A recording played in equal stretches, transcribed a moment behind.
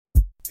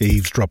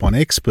Eavesdrop on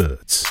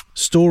experts,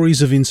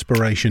 stories of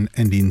inspiration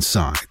and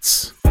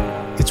insights.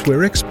 It's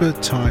where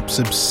expert types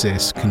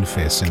obsess,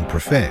 confess and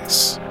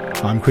profess.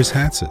 I'm Chris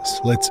Hatzis.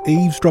 Let's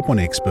eavesdrop on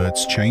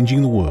experts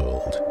changing the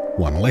world.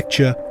 One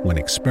lecture, one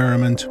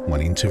experiment,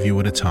 one interview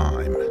at a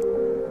time.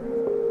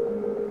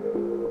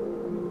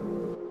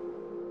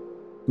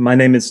 My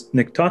name is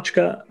Nick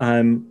Tochka.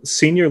 I'm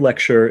senior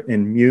lecturer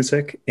in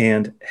music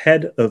and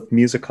head of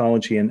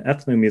musicology and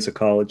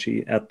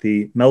ethnomusicology at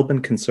the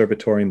Melbourne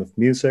Conservatorium of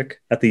Music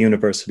at the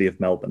University of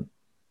Melbourne.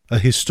 A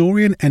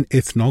historian and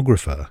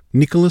ethnographer,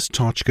 Dr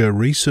Tochka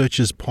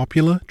researches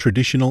popular,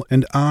 traditional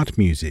and art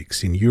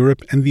musics in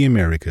Europe and the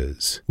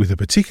Americas, with a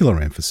particular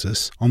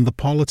emphasis on the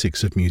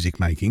politics of music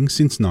making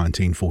since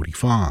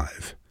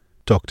 1945.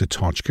 Dr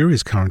Tochka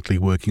is currently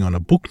working on a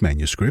book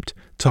manuscript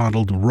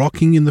titled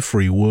Rocking in the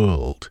Free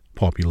World,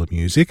 Popular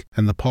Music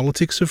and the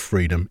Politics of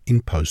Freedom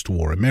in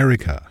Postwar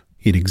America.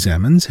 It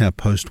examines how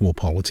post-war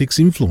politics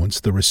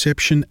influenced the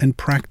reception and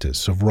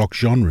practice of rock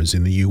genres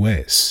in the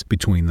US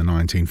between the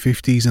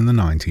 1950s and the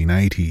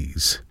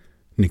 1980s.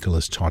 Dr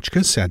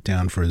Tochka sat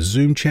down for a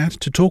Zoom chat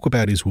to talk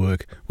about his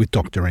work with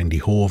Dr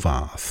Andi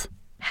Horvath.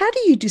 How do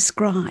you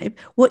describe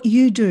what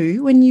you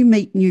do when you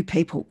meet new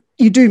people?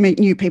 You do meet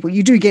new people.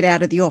 You do get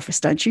out of the office,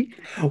 don't you?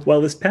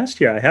 Well, this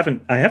past year, I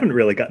haven't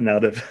really gotten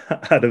out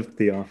of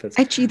the office.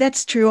 Actually,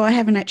 that's true. I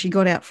haven't actually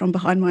got out from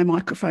behind my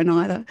microphone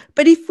either.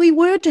 But if we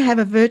were to have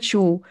a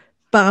virtual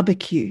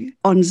barbecue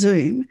on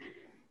Zoom,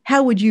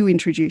 how would you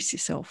introduce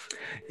yourself?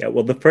 Yeah,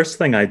 well, the first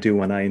thing I do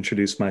when I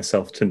introduce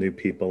myself to new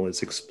people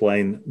is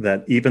explain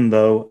that even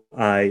though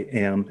I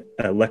am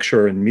a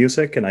lecturer in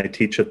music and I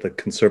teach at the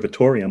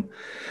conservatorium,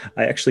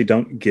 I actually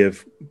don't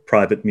give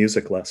private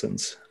music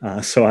lessons.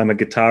 So I'm a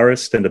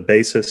guitarist and a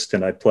bassist,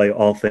 and I play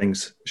all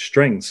things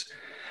strings.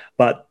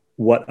 But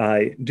what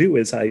I do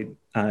is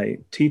I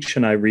teach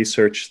and I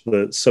research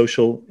the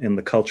social and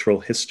the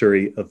cultural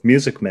history of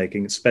music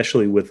making,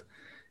 especially with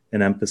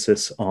an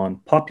emphasis on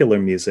popular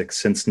music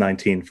since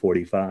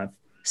 1945.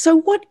 So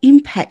what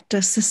impact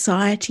does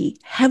society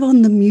have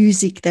on the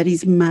music that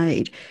is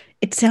made?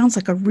 It sounds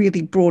like a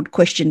really broad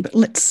question, but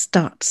let's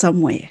start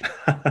somewhere.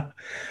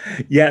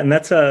 Yeah, and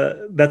that's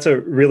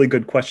a really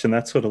good question.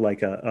 That's sort of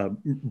like a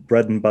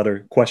bread and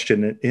butter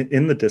question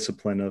in the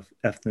discipline of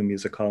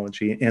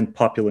ethnomusicology and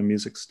popular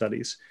music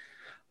studies.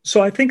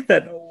 So I think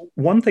that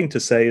one thing to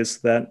say is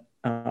that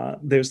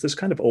there's this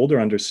kind of older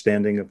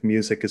understanding of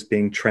music as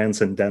being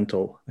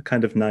transcendental, a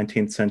kind of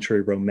 19th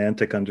century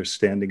romantic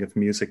understanding of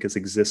music as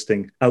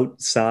existing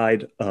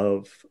outside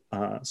of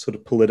sort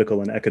of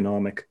political and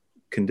economic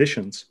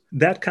conditions.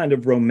 That kind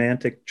of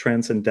romantic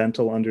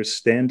transcendental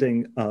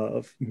understanding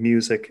of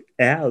music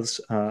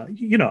as,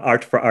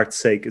 art for art's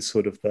sake is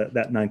sort of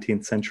that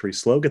 19th century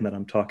slogan that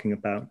I'm talking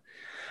about,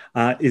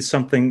 is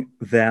something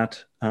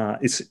that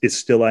is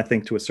still, I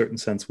think, to a certain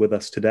sense with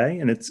us today.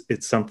 And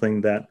it's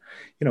something that,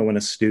 when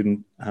a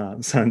student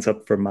signs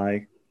up for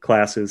my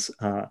classes,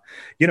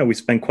 we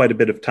spend quite a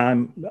bit of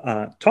time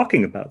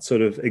talking about,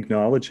 sort of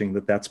acknowledging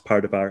that that's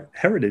part of our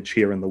heritage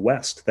here in the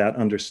West, that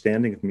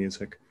understanding of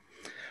music.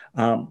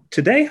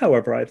 Today,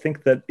 however, I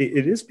think that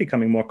it is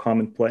becoming more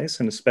commonplace,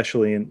 and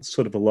especially in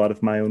sort of a lot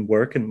of my own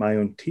work and my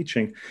own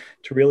teaching,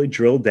 to really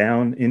drill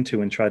down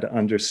into and try to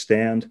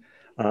understand.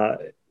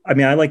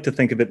 I like to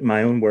think of it in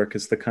my own work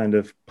as the kind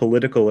of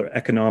political or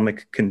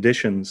economic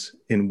conditions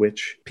in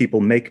which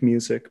people make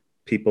music,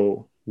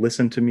 people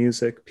listen to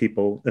music,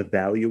 people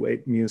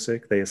evaluate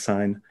music, they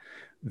assign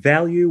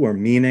value or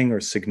meaning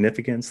or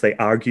significance, they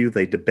argue,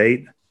 they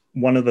debate.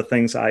 One of the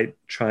things I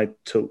try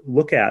to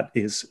look at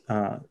is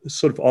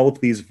sort of all of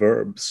these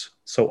verbs.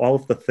 So all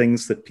of the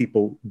things that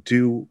people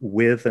do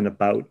with and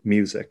about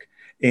music.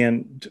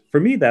 And for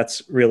me,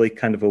 that's really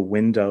kind of a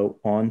window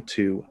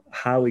onto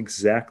how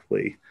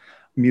exactly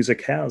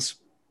music has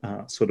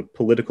sort of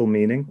political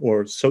meaning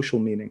or social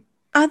meaning.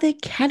 Are there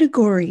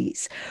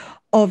categories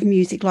of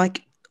music?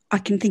 Like, I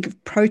can think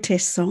of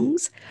protest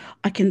songs.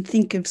 I can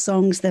think of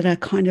songs that are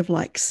kind of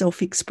like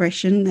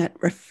self-expression that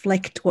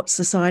reflect what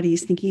society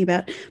is thinking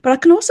about. But I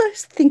can also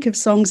think of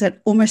songs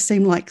that almost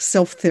seem like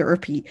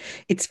self-therapy.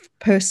 It's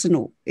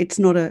personal. It's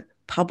not a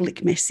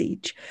public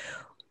message.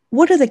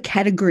 What are the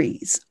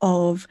categories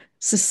of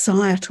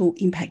societal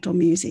impact on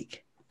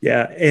music?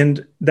 Yeah,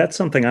 and that's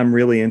something I'm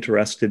really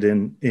interested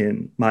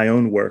in my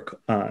own work,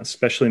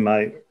 especially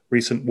my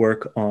recent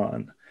work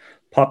on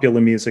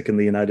popular music in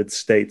the United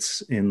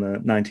States in the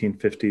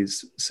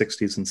 1950s,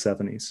 60s, and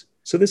 70s.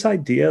 So this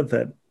idea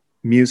that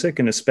music,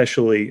 and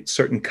especially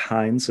certain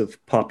kinds of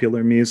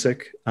popular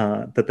music,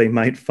 that they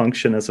might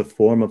function as a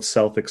form of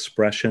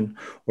self-expression,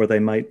 or they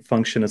might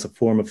function as a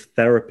form of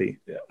therapy.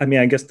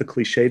 I guess the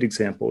cliched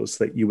example is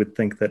that you would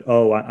think that,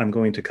 I'm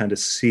going to kind of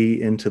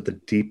see into the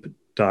deep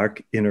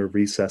dark inner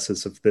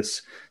recesses of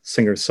this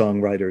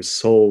singer-songwriter's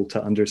soul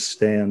to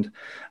understand,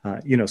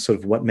 sort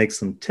of what makes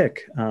them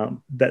tick,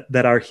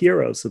 that our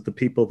heroes, that the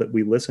people that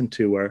we listen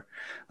to are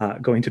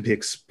going to be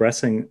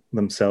expressing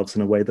themselves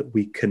in a way that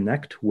we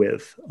connect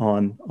with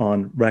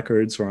on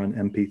records or on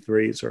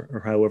MP3s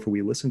or however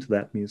we listen to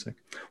that music.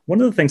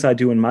 One of the things I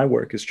do in my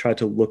work is try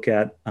to look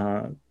at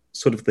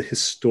sort of the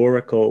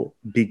historical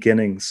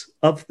beginnings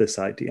of this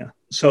idea.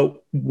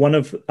 So one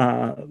of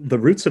the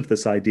roots of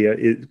this idea,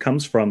 it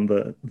comes from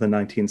the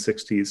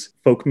 1960s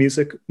folk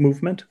music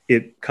movement.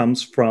 It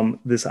comes from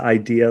this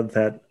idea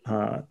that,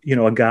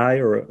 a guy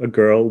or a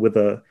girl with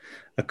a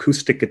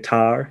acoustic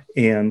guitar,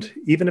 and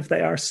even if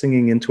they are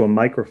singing into a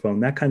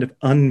microphone, that kind of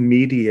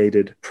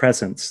unmediated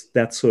presence,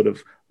 that sort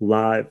of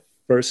live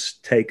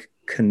first take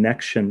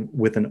connection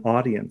with an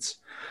audience,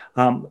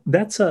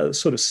 that's a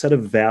sort of set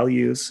of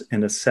values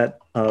and a set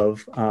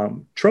of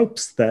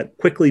tropes that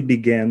quickly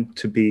began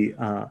to be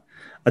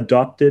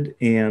adopted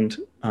and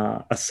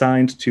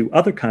assigned to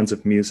other kinds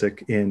of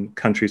music in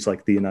countries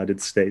like the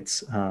United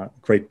States,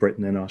 Great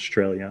Britain, and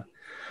Australia.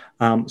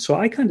 So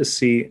I kind of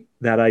see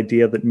that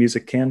idea that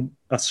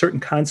certain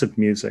kinds of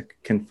music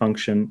can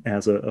function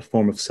as a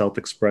form of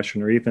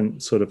self-expression, or even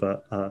sort of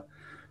a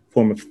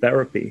form of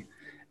therapy,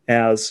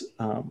 as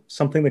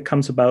something that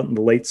comes about in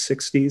the late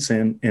 60s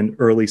and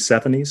early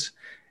 70s,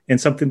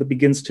 and something that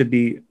begins to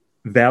be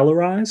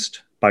valorized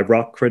by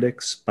rock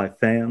critics, by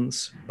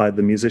fans, by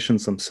the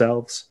musicians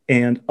themselves,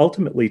 and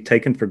ultimately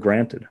taken for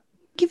granted.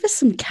 Give us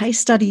some case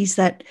studies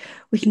that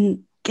we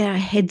can get our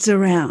heads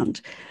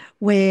around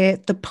where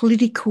the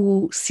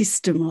political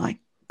system, like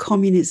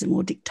communism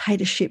or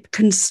dictatorship,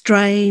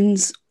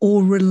 constrains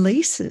or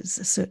releases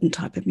a certain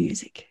type of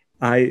music.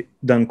 I've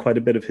done quite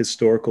a bit of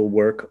historical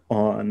work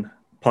on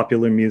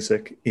popular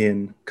music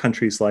in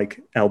countries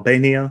like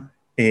Albania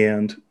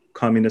and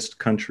communist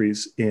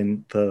countries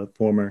in the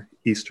former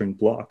Eastern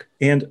Bloc.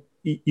 And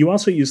you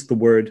also use the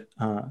word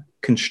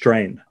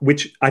constrain,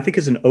 which I think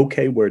is an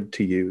okay word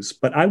to use,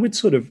 but I would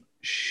sort of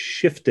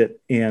shift it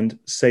and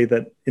say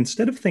that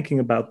instead of thinking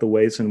about the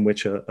ways in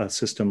which a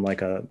system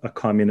like a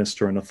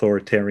communist or an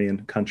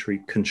authoritarian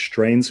country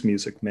constrains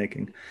music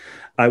making,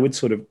 I would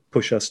sort of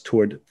push us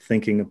toward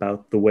thinking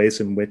about the ways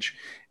in which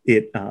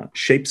it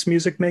shapes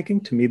music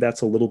making. To me,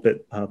 that's a little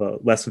bit of a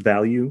less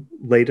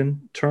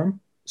value-laden term.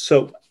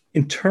 So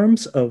in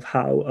terms of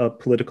how a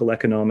political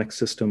economic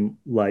system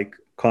like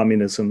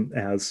communism,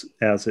 as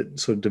it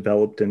sort of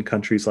developed in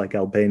countries like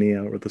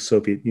Albania or the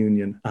Soviet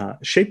Union,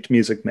 shaped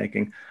music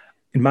making,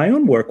 in my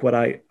own work, what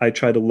I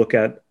try to look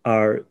at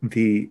are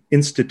the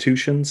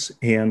institutions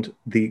and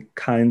the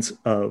kinds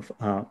of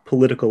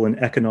political and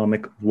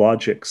economic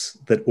logics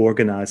that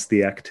organize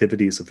the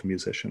activities of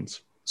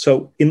musicians.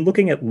 So in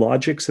looking at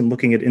logics and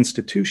looking at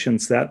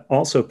institutions, that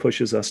also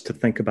pushes us to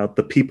think about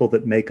the people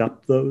that make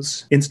up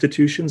those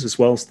institutions, as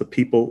well as the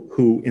people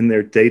who in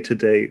their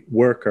day-to-day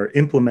work are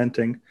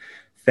implementing,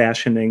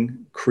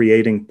 fashioning,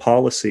 creating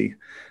policy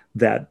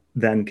that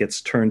then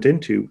gets turned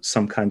into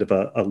some kind of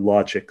a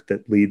logic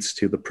that leads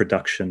to the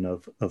production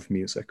of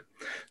music.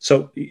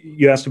 So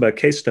you asked about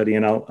case study,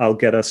 and I'll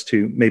get us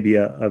to maybe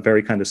a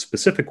very kind of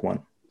specific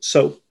one.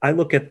 So I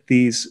look at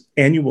these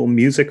annual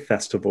music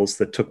festivals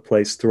that took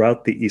place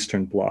throughout the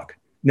Eastern Bloc.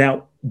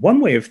 Now,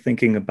 one way of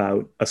thinking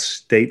about a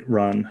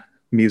state-run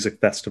music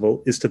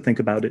festival is to think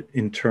about it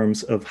in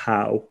terms of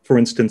how, for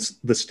instance,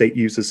 the state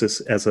uses this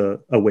as a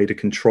way to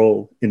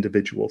control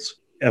individuals,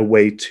 a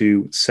way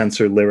to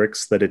censor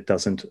lyrics that it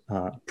doesn't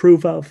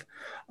approve of,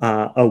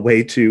 a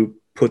way to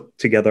put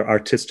together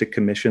artistic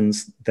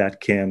commissions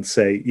that can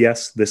say,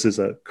 yes, this is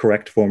a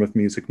correct form of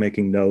music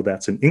making. No,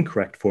 that's an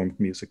incorrect form of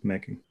music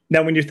making.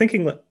 Now, when you're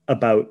thinking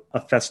about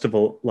a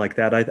festival like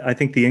that, I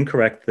think the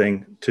incorrect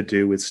thing to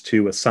do is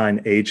to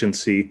assign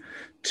agency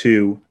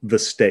to the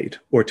state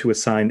or to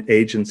assign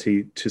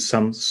agency to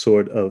some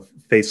sort of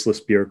faceless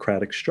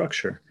bureaucratic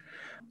structure.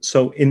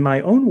 So in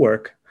my own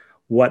work,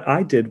 what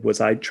I did was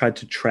I tried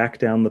to track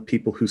down the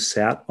people who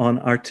sat on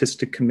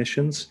artistic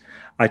commissions.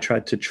 I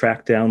tried to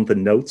track down the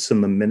notes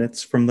and the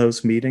minutes from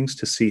those meetings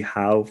to see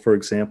how, for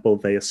example,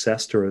 they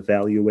assessed or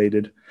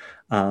evaluated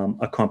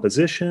a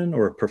composition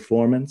or a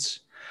performance.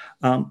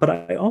 But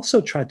I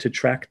also tried to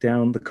track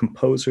down the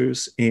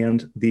composers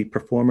and the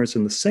performers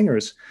and the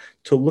singers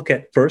to look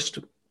at first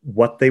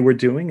what they were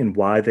doing and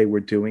why they were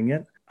doing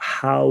it,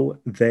 how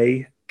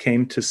they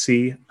came to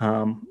see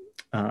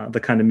the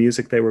kind of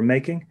music they were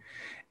making.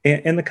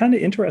 And the kind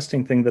of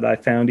interesting thing that I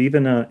found,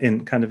 even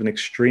in kind of an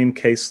extreme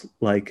case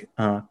like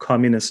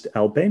communist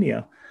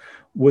Albania,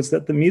 was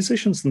that the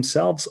musicians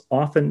themselves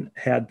often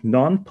had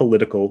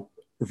non-political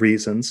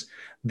reasons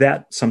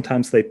that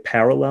sometimes they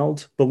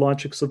paralleled the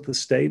logics of the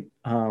state.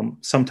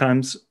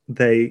 Sometimes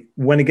they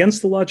went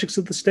against the logics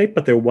of the state,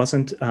 but there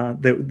wasn't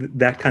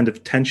that kind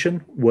of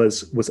tension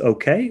was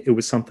okay. It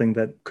was something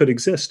that could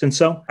exist. And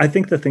so I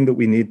think the thing that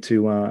we need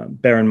to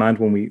bear in mind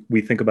when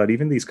we think about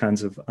even these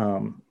kinds of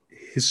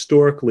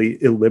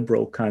historically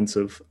illiberal kinds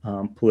of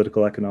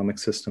political economic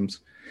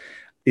systems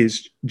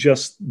is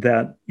just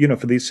that,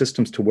 for these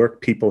systems to work,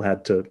 people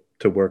had to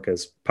to work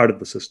as part of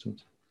the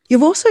systems.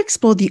 You've also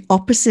explored the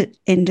opposite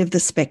end of the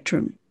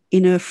spectrum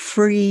in a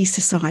free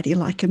society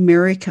like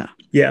America.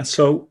 Yeah,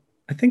 so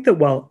I think that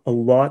while a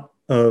lot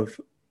of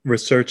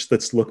research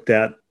that's looked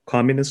at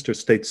communist or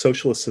state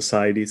socialist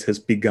societies has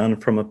begun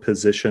from a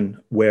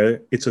position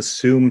where it's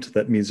assumed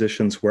that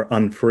musicians were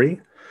unfree,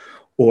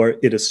 or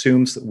it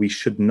assumes that we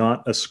should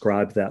not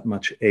ascribe that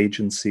much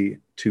agency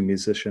to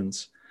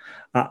musicians.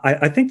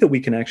 I think that we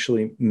can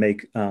actually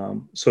make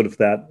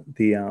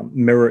the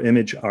mirror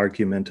image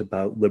argument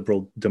about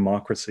liberal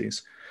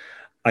democracies.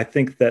 I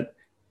think that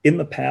in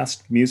the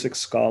past, music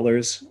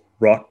scholars,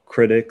 rock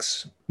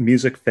critics,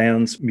 music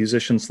fans,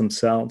 musicians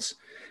themselves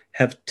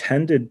have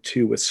tended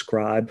to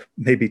ascribe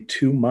maybe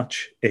too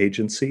much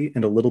agency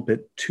and a little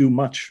bit too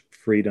much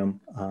freedom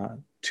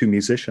to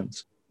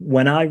musicians.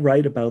 When I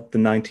write about the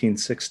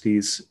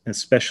 1960s,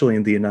 especially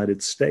in the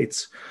United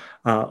States,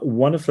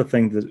 one of the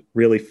things that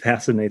really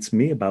fascinates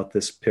me about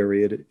this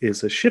period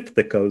is a shift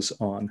that goes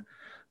on.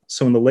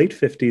 So in the late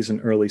 50s and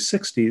early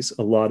 60s,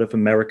 a lot of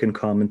American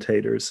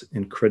commentators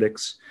and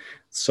critics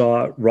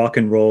saw rock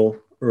and roll,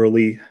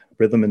 early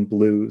rhythm and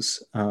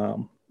blues.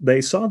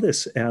 They saw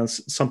this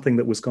as something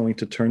that was going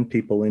to turn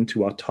people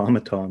into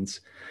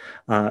automatons.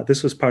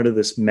 This was part of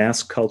this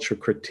mass culture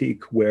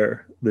critique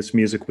where this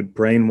music would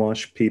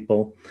brainwash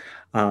people.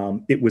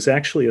 It was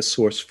actually a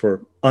source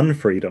for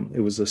unfreedom.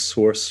 It was a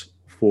source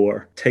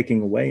for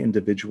taking away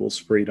individuals'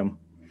 freedom.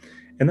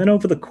 And then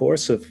over the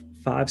course of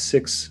 5,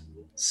 6,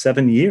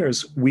 7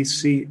 years, we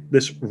see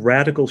this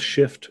radical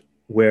shift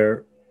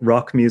where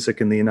rock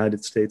music in the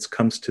United States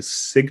comes to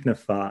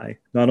signify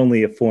not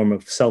only a form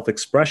of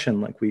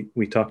self-expression, like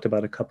we talked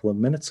about a couple of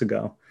minutes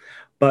ago,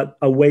 but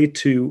a way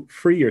to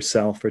free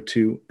yourself or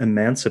to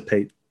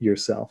emancipate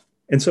yourself.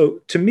 And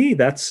so to me,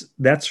 that's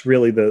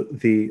really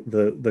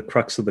the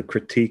crux of the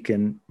critique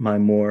in my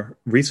more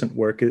recent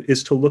work,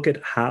 is to look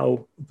at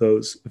how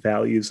those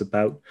values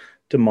about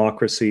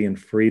democracy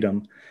and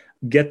freedom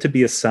get to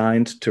be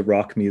assigned to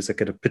rock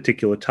music at a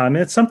particular time.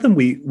 And it's something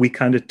we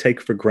kind of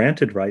take for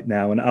granted right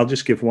now. And I'll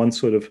just give one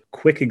sort of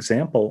quick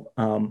example.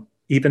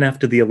 Even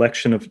after the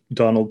election of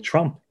Donald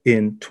Trump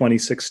in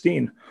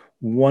 2016,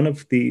 one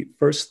of the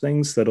first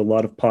things that a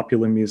lot of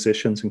popular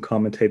musicians and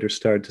commentators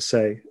started to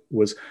say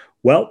was,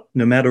 well,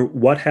 no matter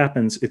what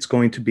happens, it's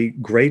going to be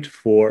great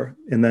for,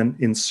 and then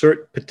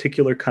insert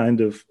particular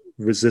kind of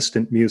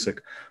resistant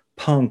music,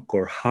 punk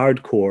or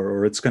hardcore,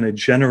 or it's going to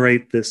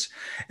generate this,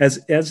 as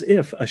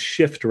if a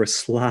shift or a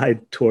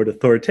slide toward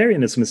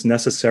authoritarianism is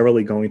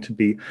necessarily going to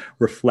be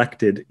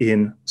reflected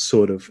in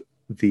sort of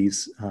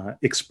these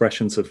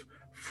expressions of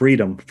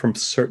freedom from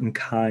certain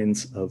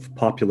kinds of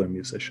popular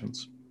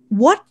musicians.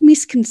 What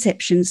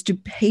misconceptions do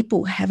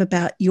people have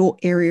about your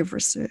area of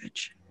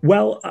research?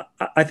 Well,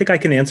 I think I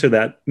can answer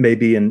that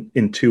maybe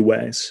in two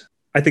ways.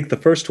 I think the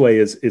first way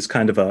is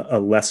kind of a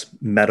less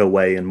meta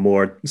way and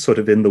more sort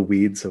of in the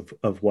weeds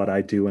of what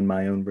I do in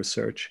my own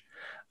research.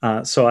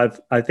 So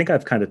I think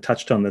I've kind of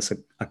touched on this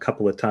a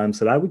couple of times,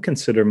 that I would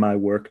consider my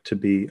work to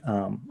be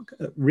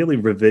really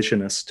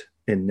revisionist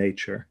in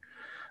nature.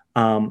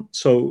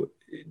 So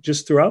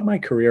just throughout my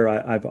career,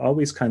 I've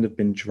always kind of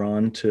been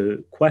drawn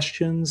to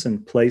questions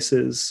and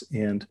places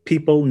and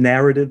people,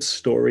 narratives,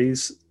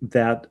 stories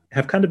that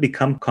have kind of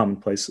become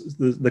commonplace,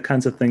 the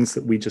kinds of things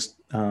that we just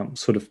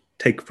sort of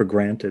take for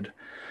granted.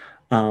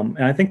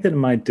 And I think that in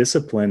my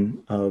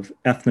discipline of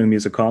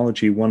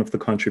ethnomusicology, one of the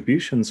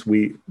contributions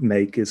we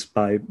make is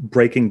by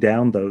breaking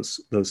down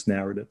those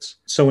narratives.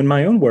 So in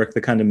my own work,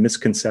 the kind of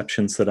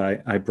misconceptions that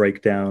I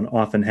break down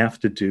often have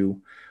to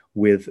do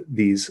with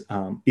these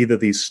either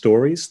these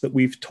stories that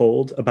we've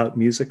told about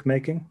music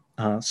making.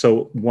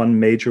 So one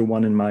major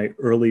one in my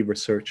early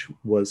research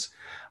was,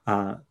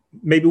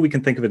 maybe we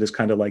can think of it as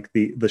kind of like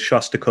the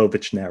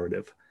Shostakovich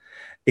narrative.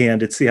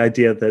 And it's the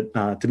idea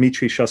that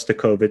Dmitri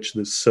Shostakovich,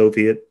 the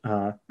Soviet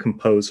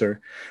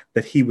composer,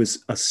 that he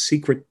was a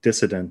secret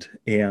dissident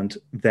and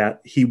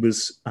that he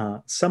was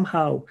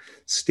somehow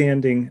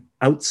standing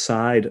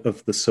outside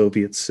of the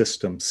Soviet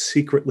system,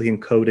 secretly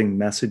encoding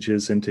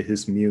messages into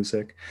his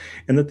music,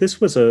 and that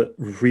this was a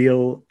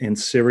real and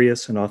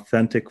serious and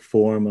authentic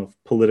form of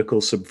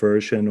political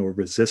subversion or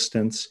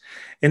resistance.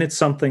 And it's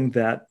something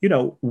that,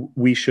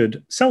 we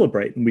should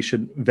celebrate and we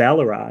should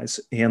valorize,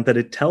 and that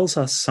it tells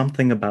us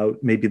something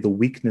about maybe the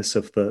weakness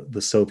of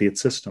the Soviet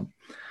system.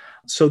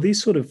 So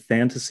these sort of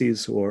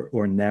fantasies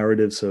or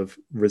narratives of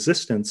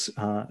resistance,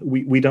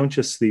 we don't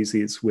just see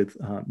these with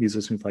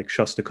musicians like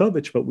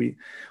Shostakovich, but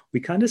we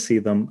kind of see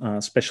them,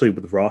 especially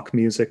with rock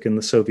music in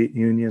the Soviet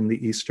Union,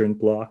 the Eastern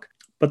Bloc.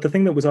 But the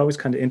thing that was always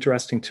kind of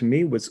interesting to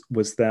me was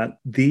that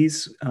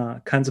these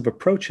kinds of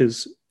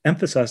approaches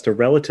emphasized a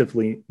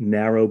relatively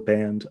narrow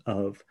band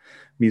of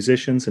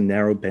musicians and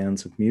narrow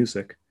bands of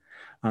music.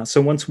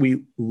 So once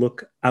we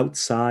look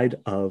outside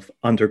of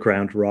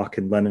underground rock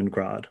in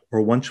Leningrad,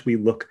 or once we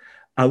look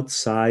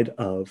outside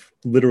of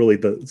literally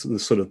the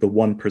sort of the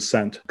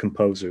 1%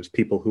 composers,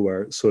 people who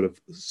are sort of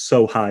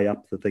so high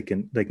up that they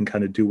can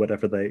kind of do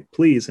whatever they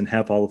please and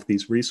have all of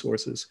these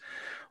resources.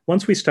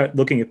 once we start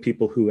looking at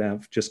people who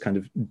have just kind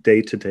of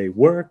day-to-day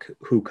work,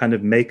 who kind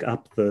of make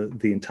up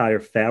the entire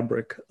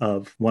fabric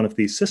of one of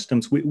these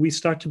systems, we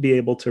start to be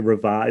able to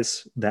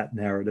revise that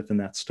narrative and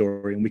that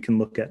story, and we can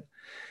look at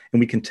and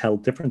we can tell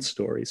different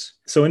stories.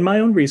 So in my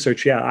own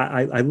research,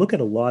 I look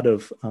at a lot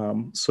of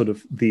sort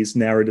of these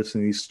narratives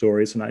and these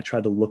stories, and I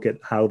try to look at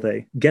how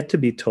they get to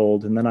be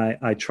told, and then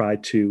I try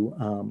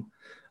to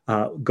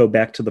go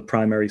back to the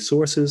primary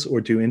sources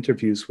or do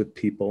interviews with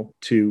people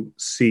to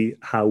see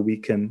how we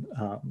can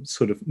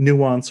sort of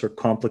nuance or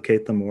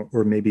complicate them,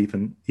 or maybe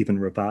even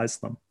revise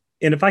them.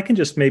 And if I can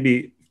just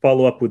maybe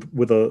follow up with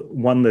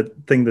one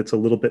thing that's a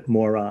little bit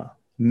more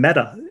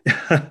meta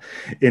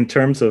in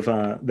terms of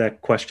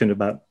that question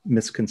about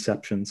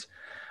misconceptions.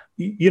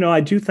 I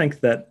do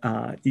think that,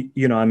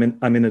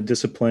 I'm in a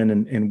discipline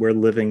and we're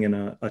living in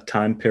a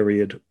time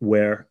period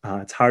where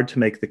it's hard to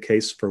make the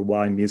case for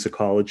why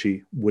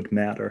musicology would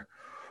matter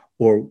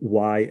or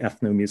why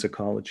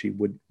ethnomusicology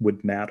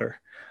would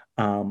matter.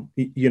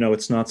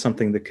 It's not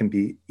something that can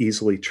be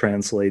easily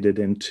translated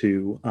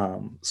into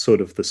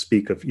sort of the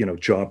speak of,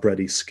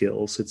 job-ready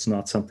skills. It's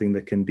not something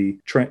that can be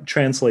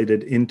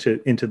translated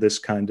into this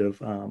kind of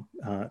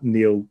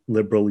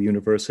neoliberal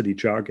university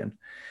jargon.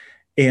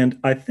 And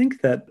I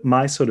think that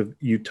my sort of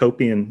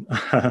utopian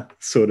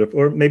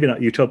or maybe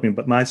not utopian,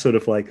 but my sort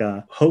of like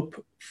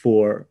hope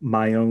for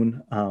my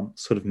own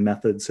sort of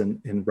methods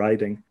in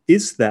writing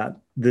is that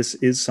this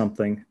is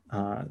something,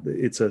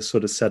 it's a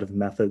sort of set of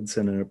methods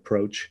and an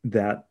approach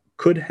that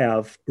could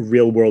have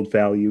real world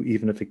value,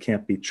 even if it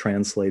can't be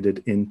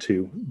translated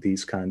into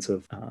these kinds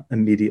of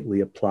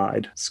immediately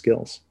applied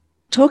skills.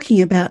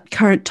 Talking about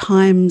current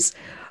times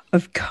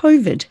of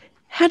COVID,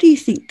 how do you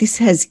think this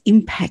has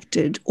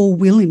impacted or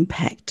will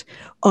impact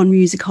on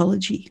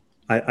musicology?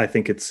 I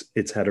think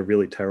it's had a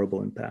really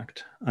terrible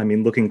impact. I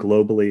mean, looking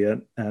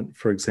globally at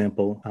for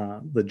example,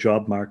 the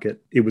job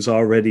market, it was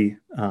already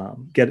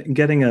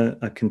getting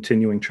a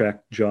continuing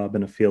track job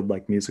in a field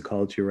like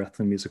musicology or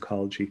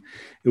ethnomusicology.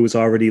 It was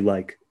already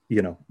like,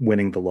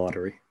 winning the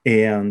lottery.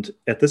 And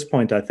at this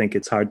point, I think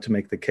it's hard to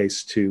make the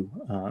case to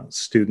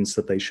students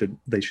that they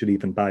should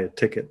even buy a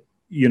ticket.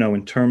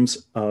 In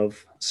terms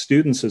of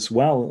students as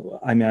well,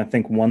 I mean, I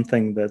think one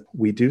thing that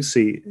we do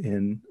see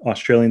in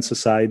Australian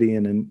society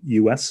and in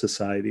US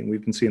society, and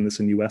we've been seeing this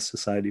in US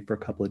society for a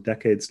couple of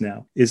decades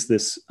now, is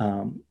this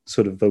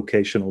sort of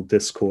vocational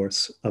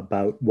discourse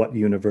about what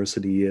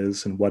university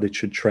is and what it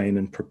should train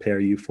and prepare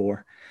you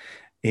for.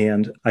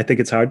 And I think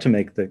it's hard to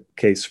make the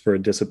case for a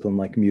discipline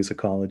like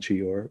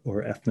musicology or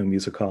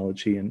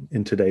ethnomusicology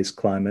in today's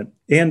climate.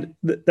 And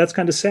that's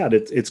kind of sad.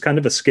 It's kind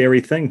of a scary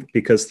thing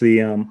because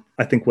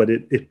I think what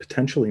it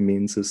potentially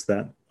means is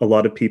that a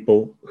lot of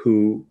people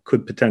who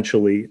could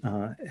potentially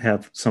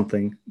have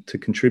something to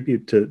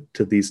contribute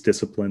to these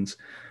disciplines,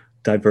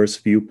 diverse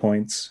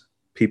viewpoints,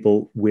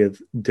 people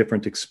with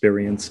different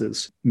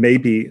experiences may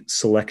be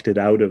selected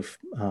out of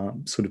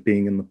sort of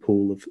being in the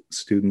pool of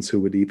students who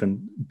would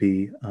even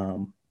be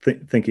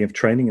thinking of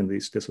training in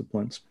these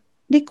disciplines.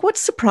 Nick, what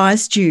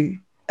surprised you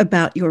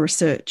about your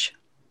research?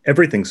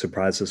 Everything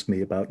surprises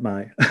me about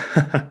my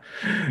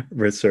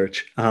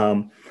research.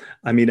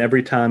 I mean,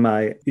 every time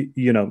I,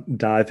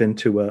 dive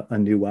into a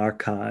new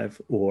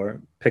archive or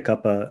pick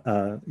up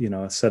a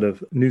set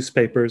of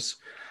newspapers,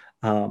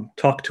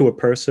 talk to a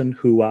person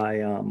who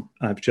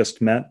I've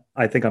just met,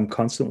 I think I'm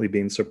constantly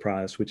being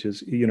surprised, which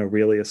is,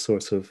 really a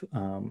source of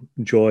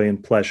joy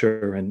and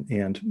pleasure and,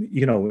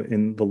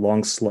 in the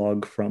long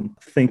slog from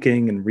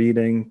thinking and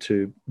reading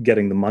to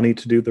getting the money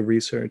to do the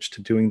research,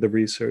 to doing the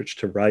research,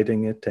 to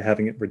writing it, to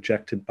having it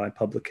rejected by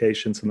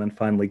publications, and then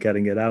finally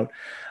getting it out.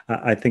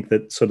 I think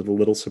that sort of the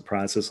little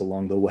surprises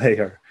along the way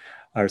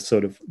are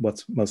sort of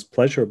what's most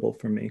pleasurable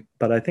for me.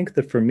 But I think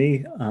that for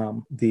me,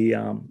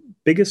 the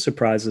biggest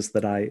surprises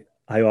that I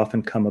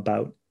often come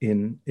about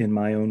in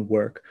my own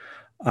work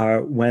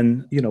are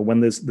when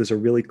there's a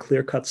really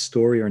clear-cut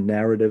story or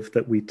narrative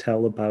that we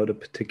tell about a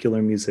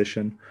particular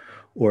musician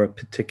or a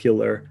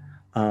particular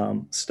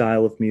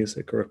style of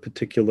music or a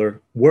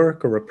particular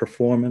work or a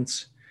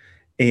performance.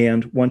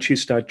 And once you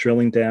start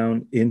drilling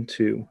down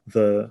into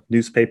the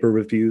newspaper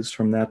reviews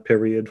from that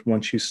period,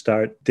 once you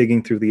start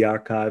digging through the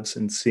archives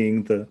and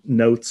seeing the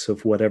notes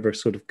of whatever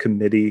sort of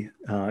committee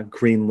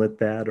greenlit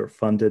that or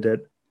funded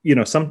it,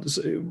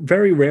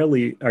 very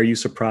rarely are you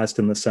surprised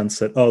in the sense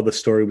that, the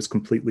story was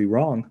completely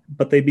wrong,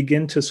 but they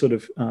begin to sort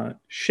of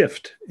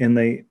shift, and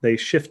they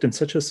shift in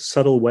such a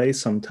subtle way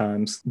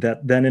sometimes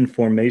that then in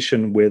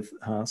formation with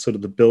sort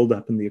of the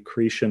buildup and the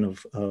accretion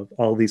of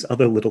all these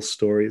other little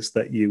stories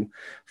that you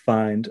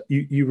find,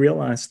 you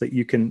realize that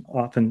you can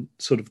often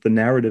sort of the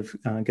narrative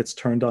gets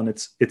turned on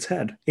its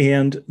head.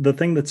 And the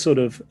thing that's sort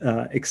of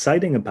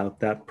exciting about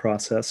that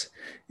process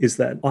is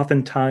that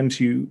oftentimes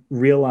you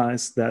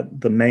realize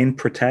that the main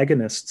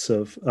protagonists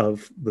of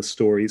the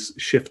stories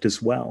shift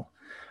as well.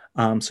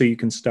 So you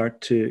can start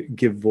to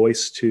give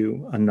voice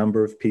to a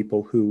number of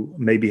people who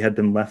maybe had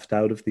been left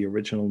out of the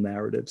original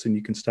narratives, and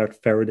you can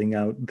start ferreting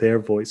out their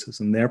voices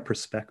and their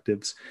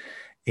perspectives.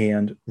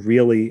 and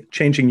really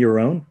changing your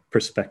own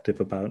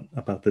perspective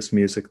about this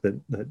music that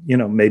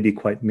may be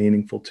quite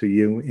meaningful to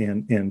you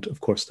and of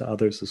course to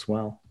others as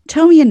well.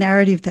 Tell me a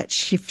narrative that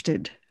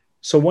shifted.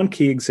 So one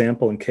key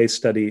example and case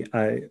study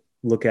I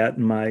look at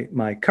in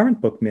my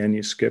current book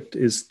manuscript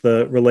is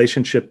the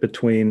relationship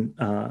between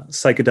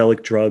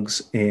psychedelic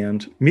drugs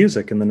and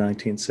music in the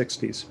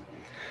 1960s.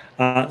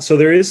 So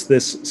there is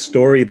this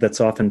story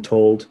that's often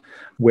told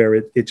where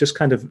it just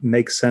kind of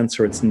makes sense,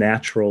 or it's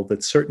natural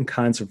that certain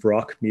kinds of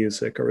rock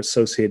music are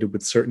associated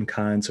with certain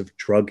kinds of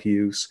drug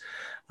use.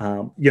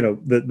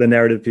 The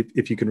narrative,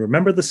 if you can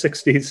remember the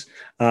 60s,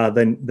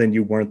 then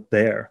you weren't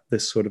there,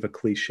 this sort of a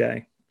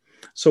cliche.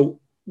 So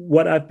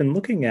what I've been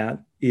looking at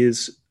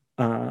is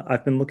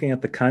I've been looking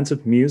at the kinds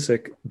of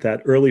music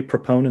that early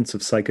proponents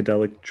of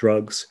psychedelic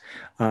drugs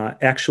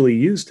actually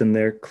used in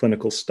their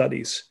clinical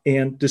studies.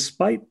 And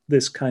despite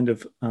this kind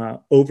of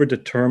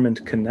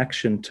overdetermined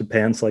connection to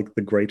bands like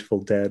the Grateful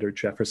Dead or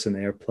Jefferson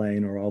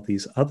Airplane or all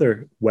these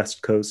other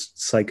West Coast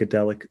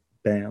psychedelic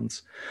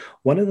bands,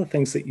 one of the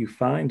things that you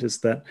find is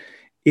that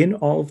in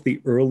all of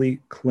the early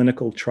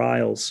clinical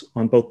trials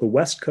on both the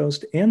West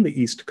Coast and the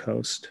East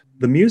Coast,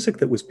 the music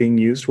that was being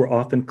used were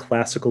often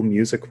classical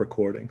music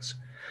recordings.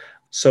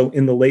 So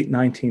in the late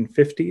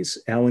 1950s,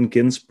 Allen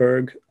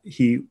Ginsberg,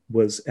 he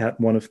was at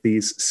one of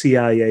these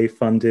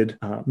CIA-funded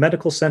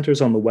medical centers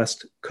on the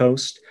West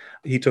Coast.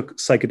 He took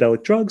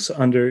psychedelic drugs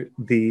under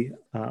the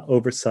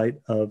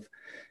oversight of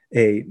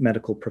a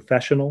medical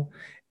professional.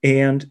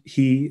 And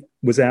he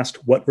was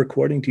asked, what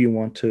recording do you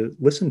want to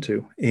listen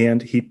to? And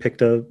he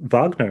picked a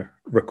Wagner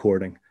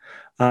recording.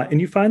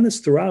 And you find this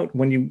throughout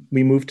when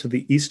we move to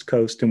the East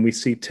Coast and we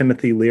see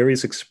Timothy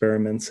Leary's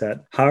experiments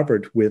at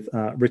Harvard with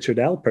Richard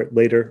Alpert,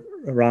 later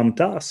Ram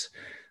Dass.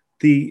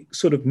 The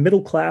sort of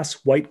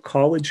middle-class white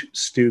college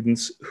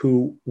students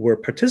who were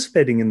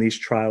participating in these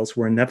trials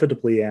were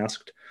inevitably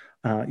asked,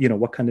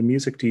 what kind of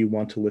music do you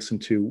want to listen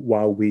to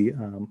while we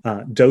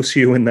dose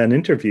you and then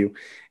interview?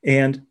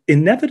 And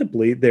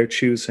inevitably, they're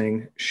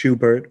choosing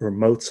Schubert or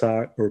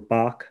Mozart or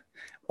Bach,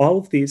 all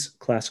of these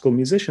classical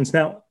musicians.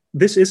 Now,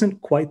 this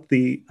isn't quite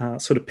the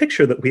sort of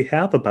picture that we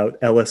have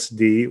about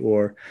LSD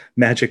or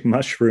magic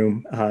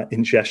mushroom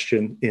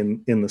ingestion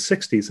in the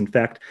 60s. In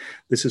fact,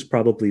 this is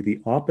probably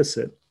the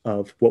opposite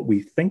of what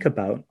we think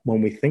about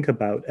when we think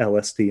about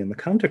LSD and the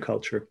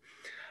counterculture.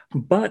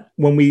 But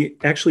when we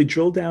actually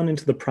drill down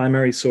into the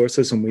primary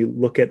sources and we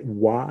look at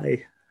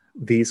why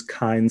these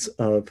kinds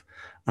of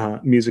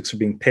musics are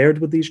being paired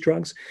with these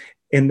drugs,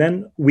 and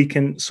then we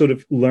can sort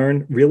of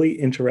learn really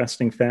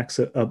interesting facts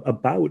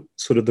about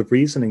sort of the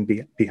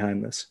reasoning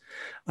behind this.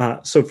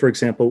 So, for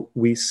example,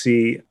 we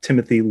see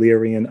Timothy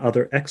Leary and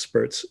other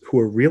experts who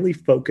are really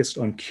focused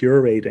on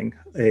curating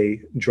a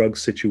drug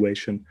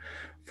situation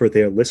for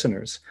their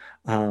listeners.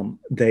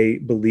 They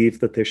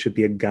believe that there should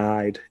be a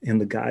guide, and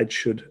the guide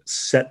should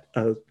set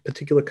a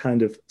particular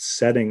kind of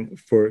setting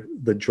for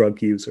the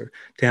drug user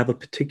to have a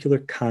particular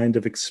kind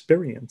of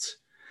experience.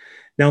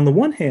 Now, on the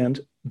one hand,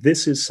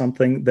 this is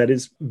something that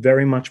is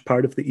very much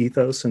part of the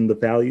ethos and the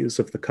values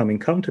of the coming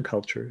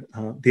counterculture,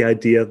 the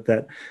idea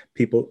that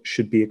people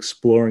should be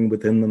exploring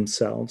within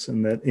themselves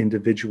and that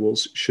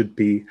individuals should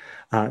be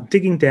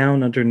digging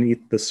down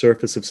underneath the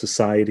surface of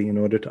society in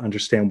order to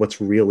understand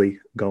what's really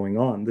going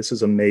on. This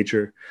is a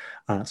major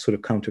sort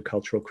of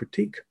countercultural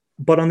critique.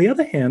 But on the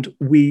other hand,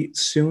 we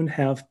soon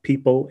have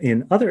people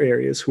in other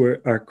areas who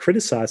are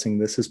criticizing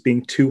this as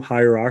being too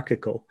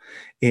hierarchical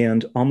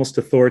and almost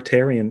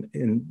authoritarian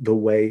in the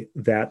way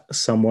that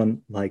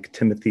someone like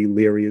Timothy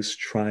Leary is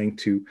trying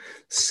to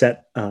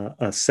set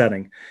a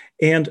setting.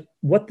 And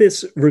what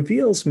this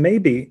reveals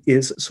maybe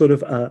is sort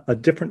of a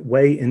different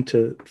way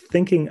into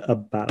thinking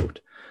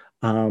about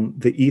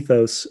the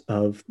ethos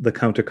of the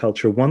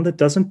counterculture, one that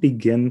doesn't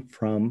begin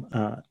from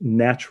a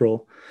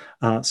natural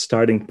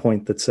starting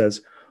point that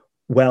says,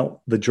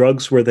 well, the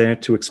drugs were there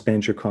to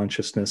expand your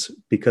consciousness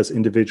because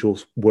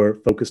individuals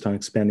were focused on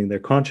expanding their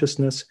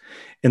consciousness,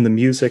 and the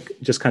music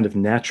just kind of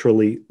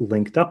naturally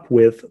linked up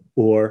with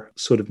or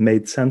sort of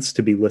made sense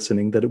to be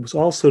listening, that it was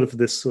all sort of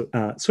this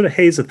sort of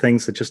haze of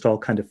things that just all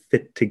kind of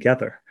fit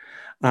together.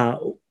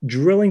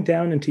 Drilling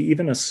down into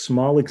even a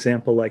small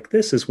example like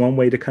this is one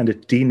way to kind of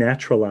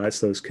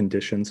denaturalize those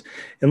conditions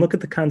and look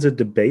at the kinds of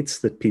debates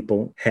that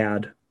people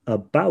had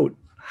about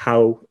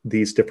how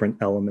these different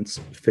elements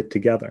fit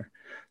together.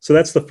 So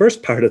that's the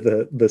first part of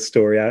the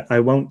story. I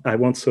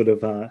won't sort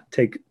of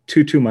take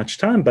too much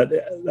time, but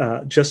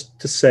just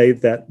to say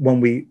that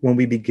when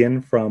we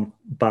begin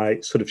by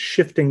sort of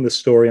shifting the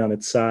story on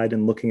its side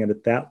and looking at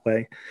it that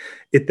way,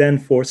 it then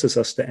forces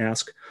us to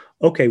ask,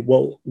 okay,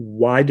 well,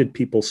 why did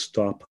people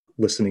stop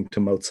listening to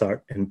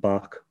Mozart and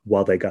Bach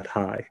while they got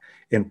high?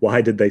 And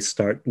why did they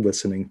start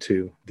listening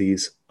to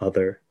these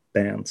other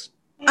bands?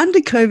 Under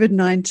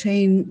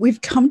COVID-19,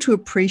 we've come to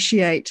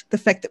appreciate the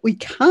fact that we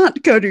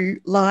can't go to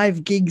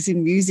live gigs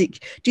in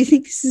music. Do you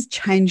think this has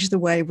changed the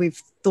way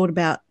we've thought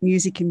about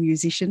music and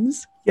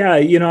musicians? Yeah,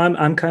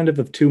 I'm kind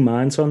of two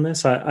minds on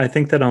this. I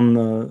think that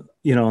on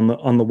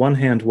on the one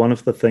hand, one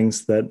of the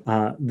things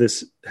that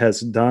this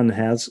has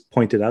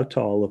pointed out to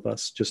all of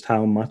us just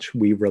how much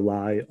we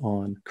rely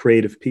on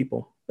creative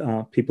people.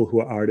 People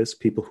who are artists,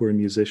 people who are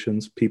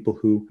musicians, people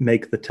who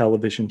make the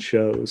television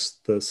shows,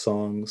 the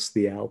songs,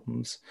 the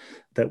albums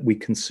that we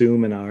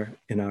consume in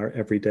our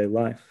everyday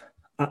life.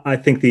 I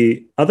think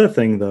the other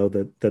thing, though,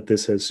 that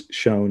this has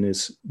shown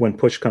is when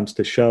push comes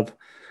to shove,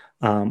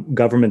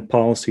 government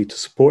policy to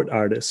support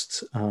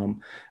artists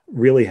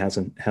really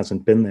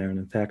hasn't been there. And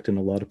in fact, in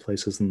a lot of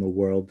places in the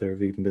world, there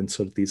have even been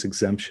sort of these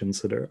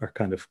exemptions that are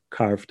kind of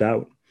carved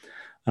out.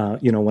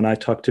 When I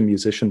talk to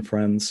musician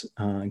friends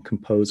and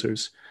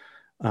composers,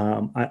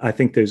 I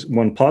think there's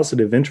one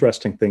positive,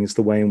 interesting thing is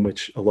the way in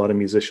which a lot of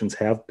musicians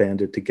have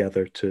banded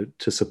together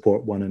to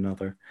support one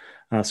another.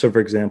 So, for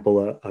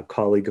example, a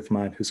colleague of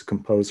mine who's a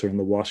composer in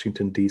the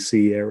Washington,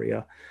 D.C.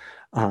 area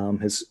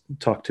has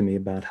talked to me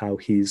about how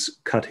he's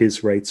cut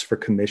his rates for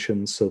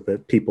commissions so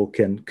that people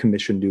can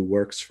commission new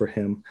works for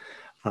him.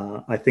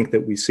 I think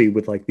that we see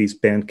with like these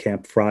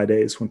Bandcamp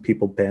Fridays when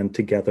people band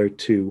together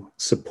to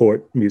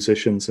support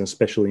musicians and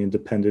especially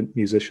independent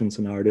musicians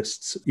and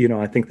artists.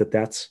 I think that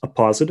that's a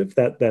positive,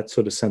 that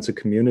sort of sense of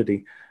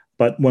community.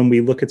 But when we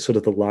look at sort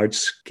of the large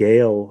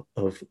scale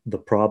of the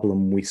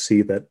problem, we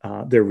see that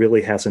there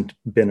really hasn't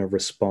been a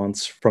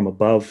response from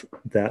above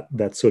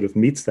that sort of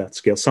meets that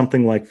scale.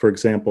 Something like, for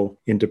example,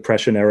 in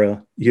Depression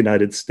era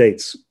United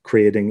States,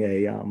 creating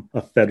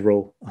a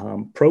federal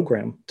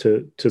program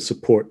to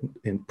support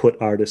and put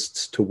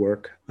artists to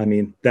work. I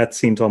mean, that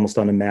seems almost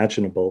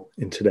unimaginable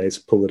in today's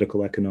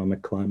political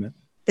economic climate.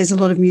 There's a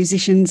lot of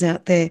musicians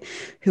out there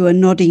who are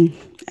nodding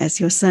as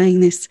you're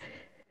saying this.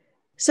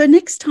 So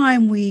next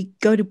time we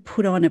go to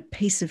put on a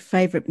piece of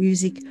favourite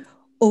music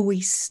or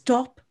we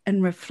stop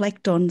and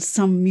reflect on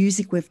some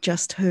music we've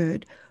just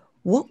heard,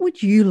 what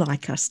would you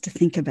like us to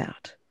think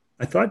about?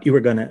 I thought you were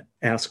going to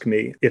ask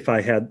me if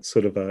I had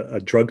sort of a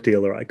drug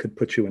dealer I could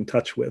put you in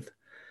touch with.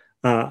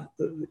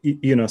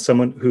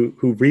 Someone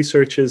who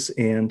researches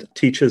and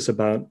teaches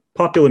about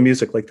popular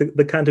music, like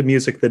the kind of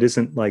music that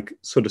isn't like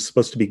sort of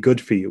supposed to be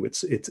good for you.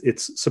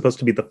 It's supposed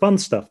to be the fun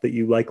stuff that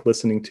you like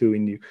listening to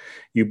and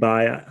you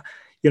buy.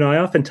 I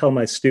often tell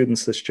my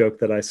students this joke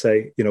that I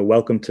say,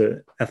 welcome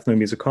to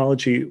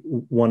Ethnomusicology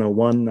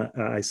 101.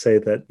 I say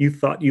that you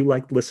thought you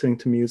liked listening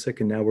to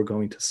music, and now we're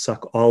going to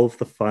suck all of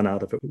the fun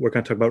out of it. We're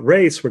going to talk about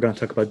race. We're going to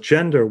talk about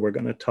gender. We're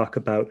going to talk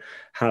about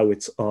how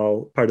it's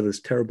all part of this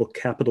terrible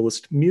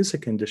capitalist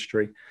music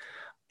industry.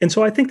 And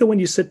so I think that when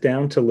you sit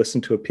down to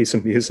listen to a piece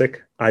of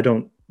music, I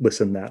don't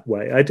listen that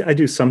way. I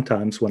do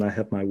sometimes when I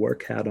have my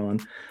work hat on.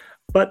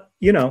 But,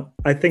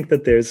 I think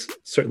that there's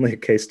certainly a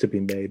case to be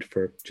made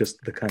for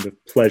just the kind of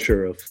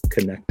pleasure of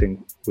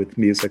connecting with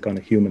music on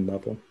a human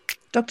level.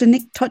 Dr.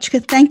 Nick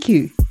Tochka, thank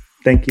you.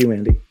 Thank you,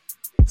 Andi.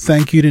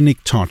 Thank you to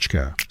Nick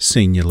Tochka,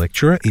 Senior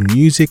Lecturer in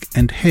Music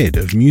and Head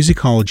of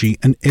Musicology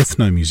and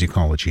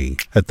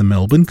Ethnomusicology at the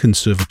Melbourne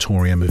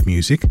Conservatorium of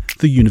Music,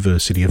 the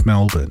University of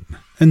Melbourne.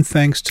 And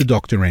thanks to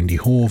Dr. Andi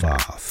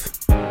Horvath.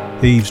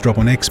 Eavesdrop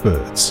on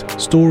Experts,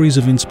 Stories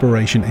of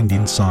Inspiration and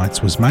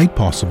Insights was made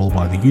possible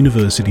by the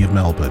University of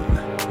Melbourne.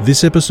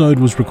 This episode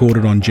was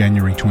recorded on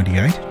January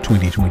 28,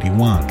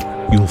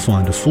 2021. You'll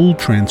find a full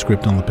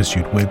transcript on the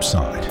Pursuit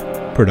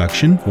website.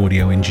 Production,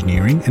 audio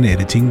engineering and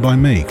editing by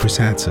me, Chris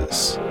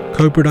Hatzis.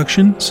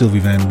 Co-production, Silvi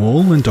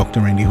Vann-Wall and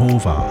Dr. Andi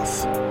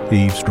Horvath.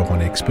 Eavesdrop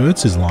on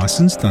Experts is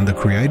licensed under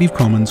Creative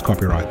Commons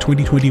Copyright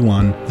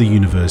 2021, the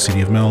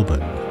University of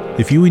Melbourne.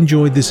 If you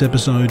enjoyed this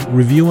episode,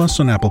 review us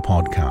on Apple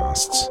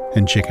Podcasts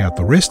and check out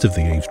the rest of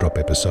the Eavesdrop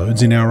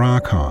episodes in our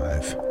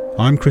archive.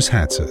 I'm Chris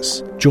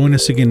Hatzis. Join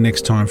us again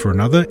next time for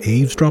another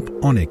Eavesdrop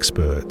on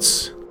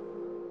Experts.